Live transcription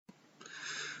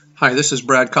Hi, this is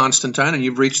Brad Constantine, and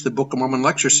you've reached the Book of Mormon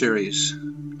lecture series.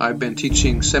 I've been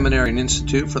teaching seminary and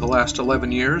institute for the last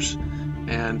 11 years,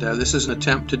 and this is an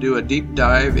attempt to do a deep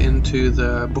dive into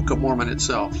the Book of Mormon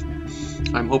itself.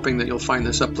 I'm hoping that you'll find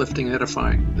this uplifting and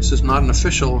edifying. This is not an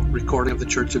official recording of the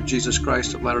Church of Jesus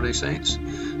Christ of Latter-day Saints,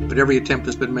 but every attempt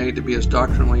has been made to be as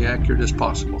doctrinally accurate as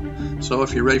possible. So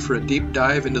if you're ready for a deep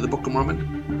dive into the Book of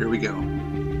Mormon, here we go.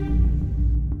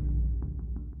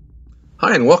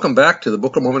 Hi, and welcome back to the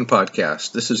Book of Mormon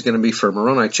podcast. This is going to be for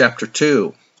Moroni chapter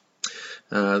 2.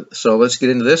 So let's get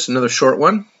into this, another short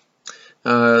one.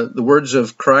 The words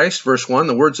of Christ, verse 1,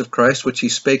 the words of Christ which he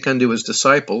spake unto his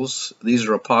disciples, these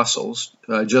are apostles.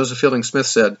 Joseph Fielding Smith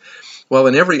said, while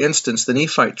in every instance the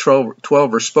Nephite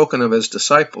 12 are spoken of as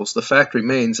disciples, the fact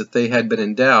remains that they had been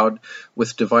endowed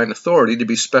with divine authority to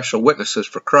be special witnesses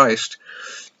for Christ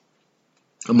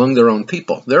among their own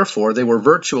people. Therefore, they were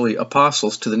virtually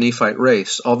apostles to the Nephite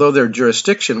race, although their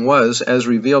jurisdiction was, as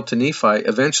revealed to Nephi,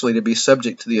 eventually to be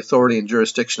subject to the authority and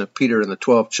jurisdiction of Peter and the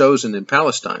 12 chosen in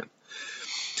Palestine.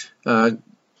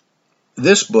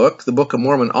 This book, the Book of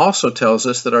Mormon, also tells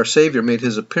us that our Savior made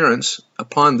his appearance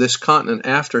upon this continent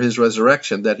after his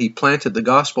resurrection, that he planted the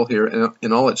gospel here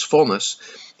in all its fullness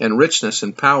and richness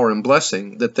and power and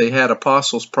blessing, that they had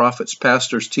apostles, prophets,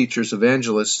 pastors, teachers,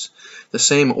 evangelists, the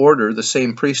same order, the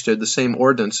same priesthood, the same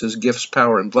ordinances, gifts,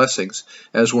 power, and blessings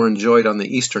as were enjoyed on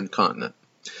the eastern continent.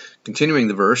 Continuing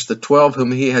the verse, the 12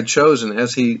 whom he had chosen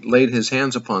as he laid his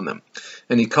hands upon them.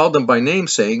 And he called them by name,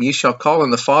 saying, Ye shall call on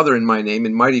the Father in my name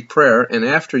in mighty prayer, and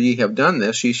after ye have done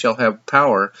this, ye shall have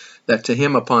power, that to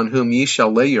him upon whom ye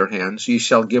shall lay your hands, ye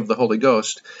shall give the Holy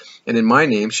Ghost, and in my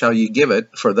name shall ye give it,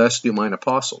 for thus do mine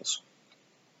apostles.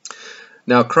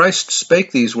 Now Christ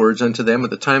spake these words unto them at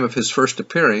the time of his first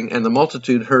appearing, and the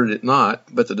multitude heard it not,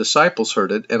 but the disciples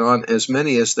heard it, and on as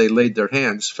many as they laid their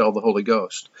hands fell the Holy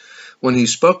Ghost. When he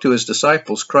spoke to his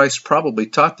disciples, Christ probably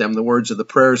taught them the words of the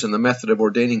prayers and the method of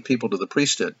ordaining people to the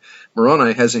priesthood.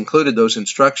 Moroni has included those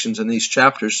instructions in these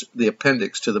chapters, the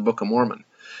appendix to the Book of Mormon.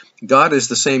 God is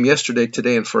the same yesterday,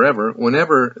 today, and forever.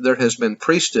 Whenever there has been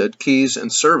priesthood, keys,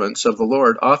 and servants of the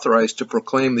Lord authorized to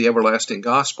proclaim the everlasting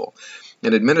gospel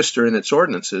and administer in its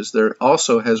ordinances, there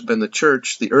also has been the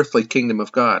church, the earthly kingdom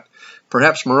of God.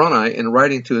 Perhaps Moroni, in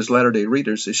writing to his latter-day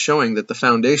readers, is showing that the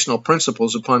foundational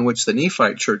principles upon which the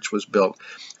Nephite church was built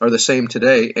are the same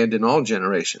today and in all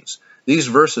generations. These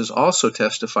verses also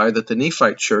testify that the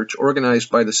Nephite church,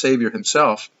 organized by the Savior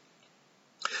himself,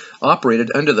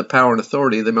 operated under the power and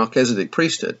authority of the Melchizedek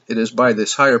priesthood. It is by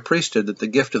this higher priesthood that the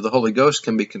gift of the Holy Ghost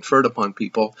can be conferred upon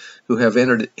people who have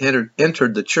entered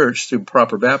the church through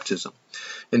proper baptism.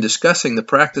 In discussing the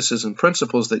practices and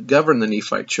principles that govern the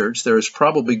Nephite church, there is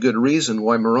probably good reason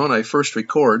why Moroni first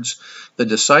records the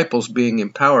disciples being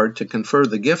empowered to confer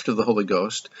the gift of the Holy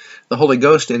Ghost. The Holy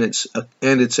Ghost and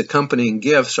its accompanying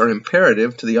gifts are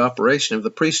imperative to the operation of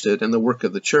the priesthood and the work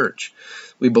of the church.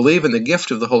 We believe in the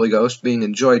gift of the Holy Ghost being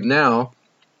enjoyed now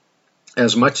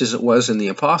as much as it was in the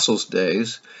apostles'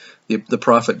 days. The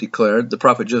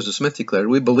prophet Joseph Smith declared,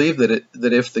 we believe that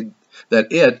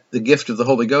the gift of the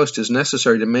Holy Ghost is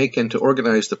necessary to make and to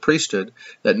organize the priesthood,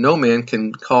 that no man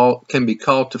can be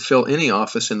called to fill any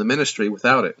office in the ministry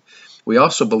without it. We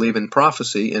also believe in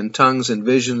prophecy, in tongues, in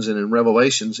visions, and in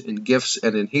revelations, in gifts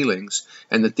and in healings,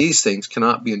 and that these things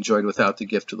cannot be enjoyed without the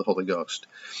gift of the Holy Ghost.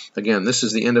 Again, this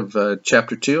is the end of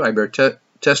chapter 2. I bear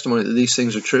testimony that these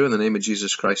things are true. In the name of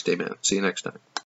Jesus Christ, amen. See you next time.